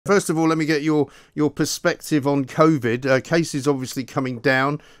First of all, let me get your perspective on COVID. Cases obviously coming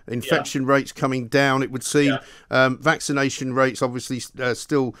down, infection rates coming down, it would seem. Vaccination rates obviously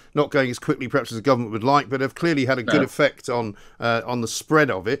still not going as quickly perhaps as the government would like, but have clearly had a good effect on the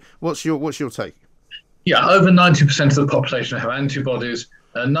spread of it. What's your take? Yeah, over 90% of the population have antibodies.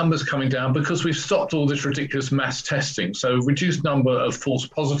 Numbers coming down because we've stopped all this ridiculous mass testing. So reduced number of false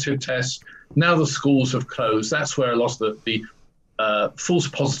positive tests. Now the schools have closed. That's where a lot of the false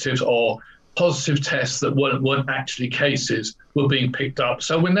positives or positive tests that weren't actually cases were being picked up.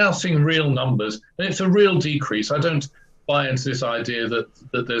 So we're now seeing real numbers, and it's a real decrease. I don't buy into this idea that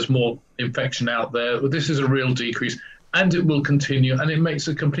there's more infection out there. But this is a real decrease, and it will continue. And it makes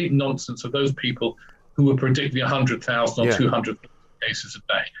a complete nonsense of those people who were predicting 100,000 or 200,000 cases a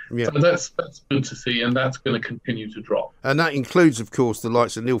day. So that's good to see, and that's going to continue to drop. And that includes, of course, the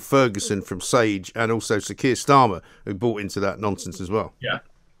likes of Neil Ferguson from Sage and also Sir Keir Starmer, who bought into that nonsense as well.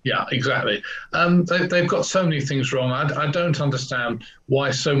 Yeah, exactly. They've got so many things wrong. I don't understand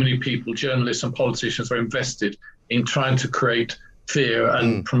why so many people, journalists and politicians, are invested in trying to create fear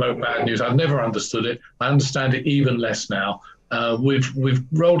and promote bad news. I've never understood it. I understand it even less now. We've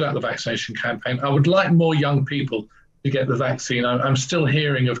rolled out the vaccination campaign. I would like more young people to get the vaccine. I'm still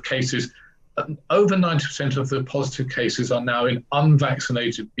hearing of cases. Over 90% of the positive cases are now in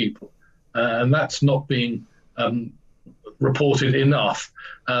unvaccinated people, and that's not being reported enough.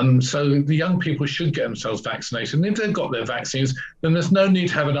 So the young people should get themselves vaccinated. And if they've got their vaccines, then there's no need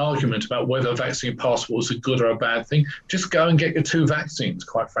to have an argument about whether a vaccine passport is a good or a bad thing. Just go and get your 2 vaccines,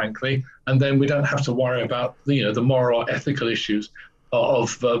 quite frankly, and then we don't have to worry about the moral or ethical issues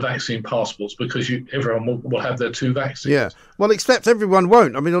of vaccine passports, because everyone will have their 2 vaccines. Yeah, well, except everyone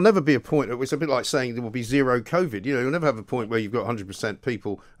won't. I mean, there'll never be a point. It's a bit like saying there will be zero COVID. You'll never have a point where you've got 100%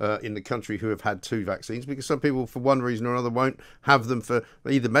 people in the country who have had 2 vaccines, because some people, for one reason or another, won't have them for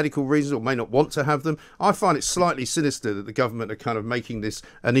either medical reasons or may not want to have them. I find it slightly sinister that the government are kind of making this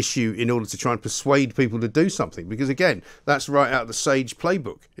an issue in order to try and persuade people to do something, because, again, that's right out of the Sage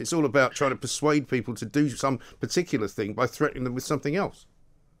playbook. It's all about trying to persuade people to do some particular thing by threatening them with something else.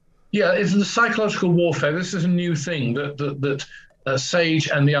 Yeah, it's the psychological warfare. This is a new thing that Sage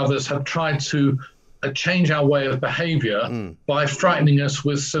and the others have tried to change our way of behaviour by frightening us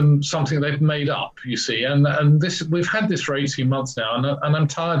with something they've made up, you see. And this, we've had this for 18 months now, and I'm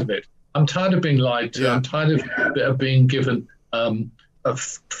tired of it. I'm tired of being lied to. I'm tired of being given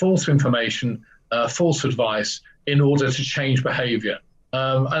false information, false advice in order to change behaviour.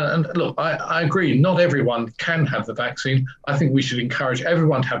 And look, I agree, not everyone can have the vaccine. I think we should encourage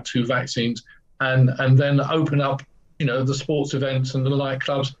everyone to have 2 vaccines and then open up, the sports events and the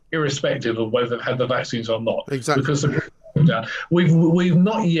nightclubs, irrespective of whether they've had the vaccines or not. Exactly. Because we've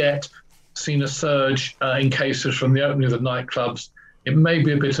not yet seen a surge in cases from the opening of the nightclubs. It may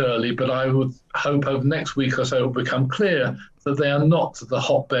be a bit early, but I would hope over the next week or so it will become clear that they are not the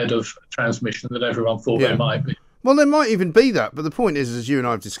hotbed of transmission that everyone thought they might be. Well, there might even be that, but the point is, as you and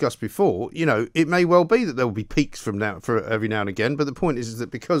I have discussed before, it may well be that there will be peaks for every now and again. But the point is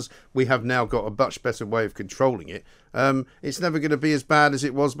that because we have now got a much better way of controlling it, it's never going to be as bad as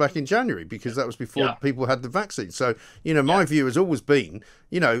it was back in January, because that was before people had the vaccine. So, my view has always been,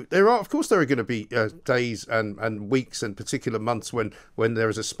 of course, there are going to be days and weeks and particular months when there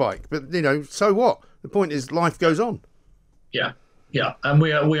is a spike. But, so what? The point is, life goes on. Yeah, and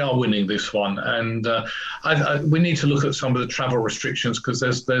we are winning this one, and we need to look at some of the travel restrictions, because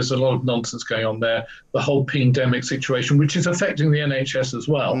there's a lot of nonsense going on there. The whole pandemic situation, which is affecting the NHS as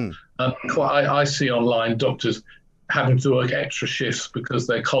well. I see online doctors having to work extra shifts because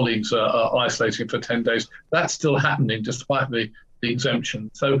their colleagues are isolating for 10 days. That's still happening despite the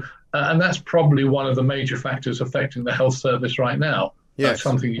exemption. So, and that's probably one of the major factors affecting the health service right now. Yes. That's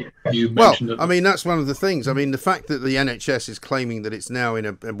something you mentioned. Well, I mean, that's one of the things. I mean, the fact that the NHS is claiming that it's now in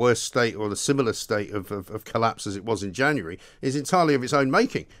a worse state or a similar state of collapse as it was in January is entirely of its own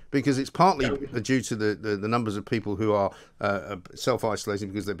making, because it's partly due to the numbers of people who are self-isolating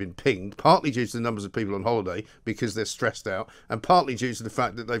because they've been pinged, partly due to the numbers of people on holiday because they're stressed out, and partly due to the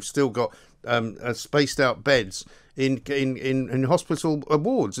fact that they've still got spaced out beds in hospital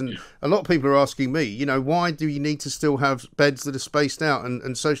wards. And a lot of people are asking me, why do you need to still have beds that are spaced out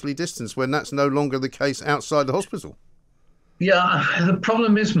and socially distanced when that's no longer the case outside the hospital? Yeah, the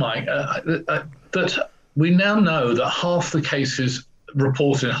problem is, Mike, that we now know that half the cases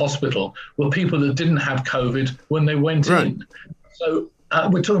reported in hospital were people that didn't have COVID when they went in. So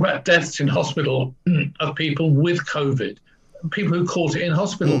we're talking about deaths in hospital of people with COVID, people who caught it in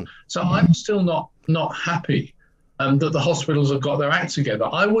hospital. So I'm still not happy that the hospitals have got their act together.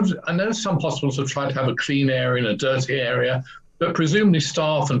 I know some hospitals have tried to have a clean area and a dirty area, but presumably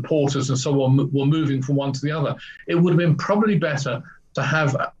staff and porters and so on were moving from one to the other. It would have been probably better to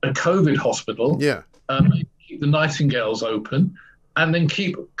have a COVID hospital, keep the Nightingales open, and then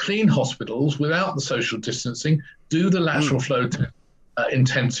keep clean hospitals without the social distancing, do the lateral flow test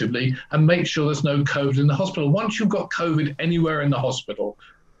intensively, and make sure there's no COVID in the hospital. Once you've got COVID anywhere in the hospital,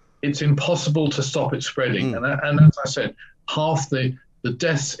 it's impossible to stop it spreading. And as I said, half the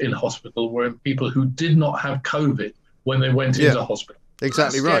deaths in hospital were in people who did not have COVID when they went into hospital.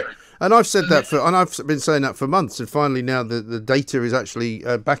 Exactly right. And I've said that and I've been saying that for months, and finally now the data is actually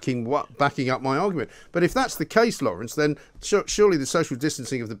backing up my argument. But if that's the case, Laurence, then surely the social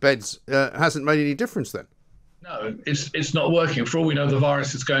distancing of the beds hasn't made any difference then. No, it's not working. For all we know, the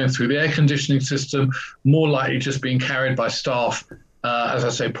virus is going through the air conditioning system, more likely just being carried by staff, as I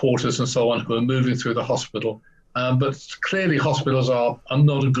say, porters and so on, who are moving through the hospital. But clearly hospitals are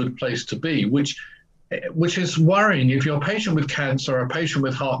not a good place to be, which is worrying. If you're a patient with cancer or a patient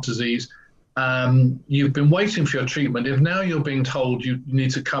with heart disease, you've been waiting for your treatment. If now you're being told you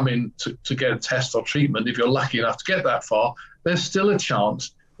need to come in to get a test or treatment, if you're lucky enough to get that far, there's still a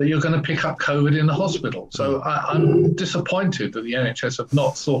chance that you're going to pick up COVID in the hospital. So I'm disappointed that the NHS have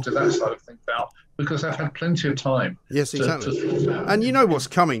not sorted that side of things out, because they've had plenty of time. Yes, exactly. And you know what's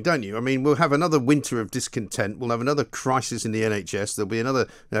coming, don't you? I mean, we'll have another winter of discontent. We'll have another crisis in the NHS. There'll be another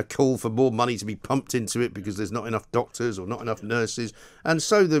call for more money to be pumped into it because there's not enough doctors or not enough nurses. And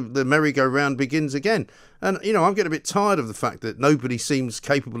so the merry-go-round begins again. And, I'm getting a bit tired of the fact that nobody seems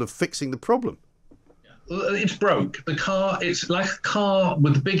capable of fixing the problem. It's broke. The car, it's like a car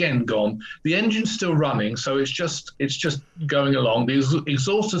with the big end gone. The engine's still running, so it's just going along. The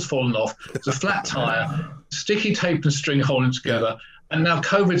exhaust has fallen off. It's a flat tire, sticky tape and string holding together. And now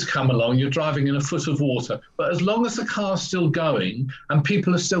COVID's come along. You're driving in a foot of water. But as long as the car's still going and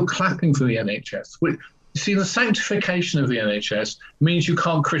people are still clapping for the NHS, you see, the sanctification of the NHS means you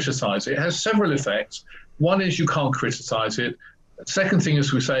can't criticise it. It has several effects. One is you can't criticise it. Second thing,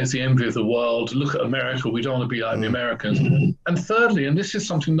 as we say, is the envy of the world. Look at America. We don't want to be like the Americans. And thirdly, and this is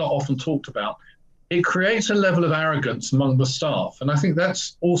something not often talked about, it creates a level of arrogance among the staff. And I think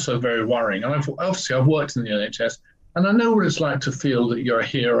that's also very worrying. And I've worked in the NHS, and I know what it's like to feel that you're a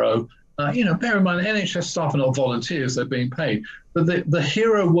hero. Bear in mind, NHS staff are not volunteers. They're being paid. But the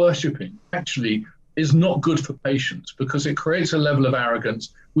hero worshipping actually is not good for patients, because it creates a level of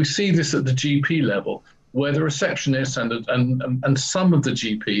arrogance. We see this at the GP level, where the receptionists and some of the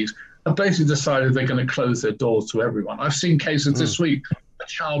GPs have basically decided they're going to close their doors to everyone. I've seen cases this week, a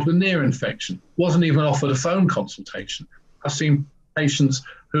child with ear infection wasn't even offered a phone consultation. I've seen patients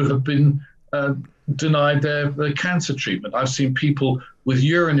who have been denied their cancer treatment. I've seen people with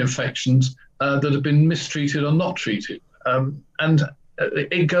urine infections that have been mistreated or not treated. And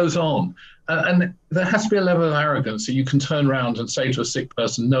it goes on. And there has to be a level of arrogance that you can turn around and say to a sick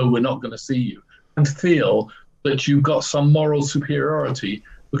person, no, we're not going to see you, and feel that you've got some moral superiority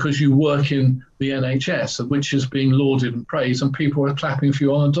because you work in the NHS, which is being lauded and praised, and people are clapping for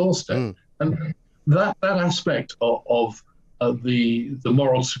you on a doorstep. And that aspect of the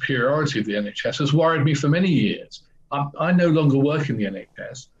moral superiority of the NHS has worried me for many years. I no longer work in the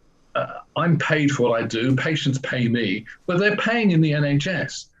NHS. I'm paid for what I do. Patients pay me, but they're paying in the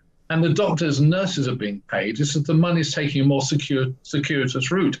NHS. And the doctors and nurses are being paid. It's that the money's taking a more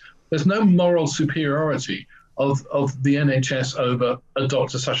circuitous route. There's no moral superiority of the NHS over a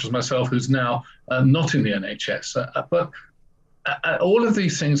doctor such as myself, who's now not in the NHS. But all of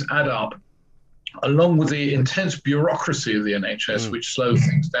these things add up, along with the intense bureaucracy of the NHS, which slows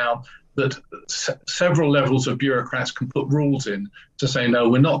things down, that several levels of bureaucrats can put rules in to say, no,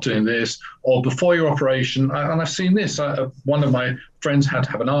 we're not doing this, or before your operation. And I've seen this. One of my friends had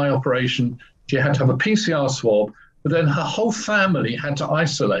to have an eye operation. She had to have a PCR swab, but then her whole family had to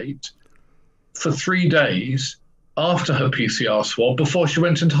isolate for 3 days after her PCR swab before she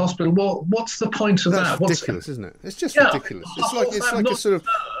went into hospital. Well, what's the point of that? That's ridiculous, isn't it? It's just ridiculous. It's like a sort of...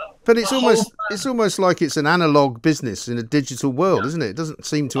 But it's almost like it's an analog business in a digital world, isn't it? It doesn't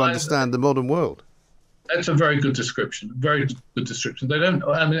seem to understand the modern world. That's a very good description. Very good description. They don't.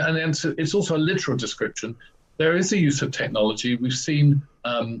 I mean, and it's also a literal description. There is a use of technology. We've seen.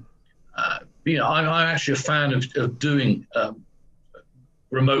 I'm actually a fan of doing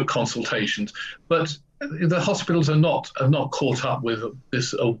remote consultations, but the hospitals are not caught up with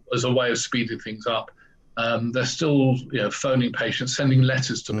this as a way of speeding things up. They're still phoning patients, sending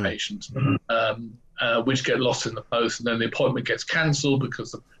letters to patients, which get lost in the post, and then the appointment gets cancelled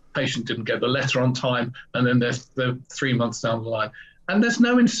because the patient didn't get the letter on time, and then they're 3 months down the line. And there's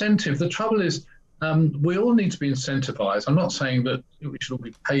no incentive. The trouble is We all need to be incentivized. I'm not saying that we should all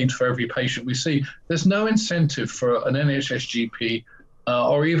be paid for every patient we see. There's no incentive for an NHS GP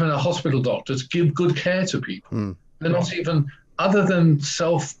or even a hospital doctor to give good care to people. They're not even, other than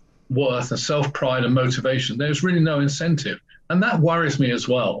self-worth and self-pride and motivation, there's really no incentive. And that worries me as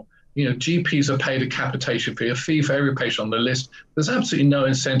well. You know, GPs are paid a capitation fee, a fee for every patient on the list. There's absolutely no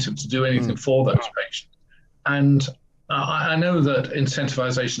incentive to do anything for those patients. And I know that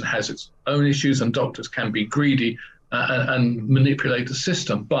incentivization has its own issues and doctors can be greedy and manipulate the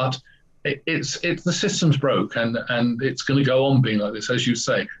system, but the system's broke and it's going to go on being like this, as you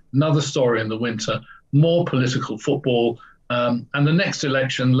say. Another story in the winter, more political football, and the next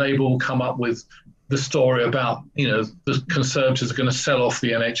election, Labour will come up with the story about, you know, the Conservatives are going to sell off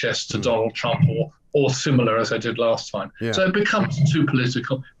the NHS to Donald Trump or similar, as they did last time. Yeah. So it becomes too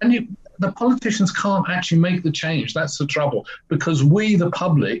political. And the politicians can't actually make the change. That's the trouble, because we, the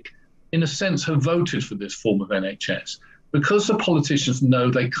public, in a sense, have voted for this form of NHS. Because the politicians know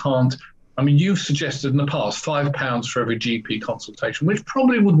they can't. I mean, you've suggested in the past £5 for every GP consultation, which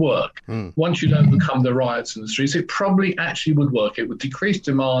probably would work. Once you overcome the riots in the streets, it probably actually would work. It would decrease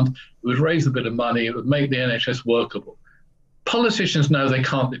demand, it would raise a bit of money, it would make the NHS workable. Politicians know they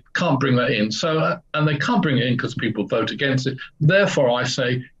can't bring that in, and they can't bring it in because people vote against it. Therefore, I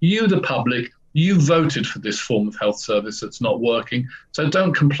say, you, the public, you voted for this form of health service that's not working. So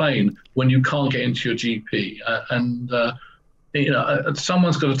don't complain when you can't get into your GP. You know,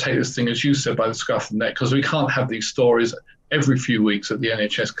 someone's got to take this thing, as you said, by the scruff of the neck, because we can't have these stories every few weeks that the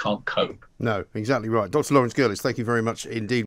NHS can't cope. No, exactly right. Dr. Laurence Gerlis, thank you very much indeed.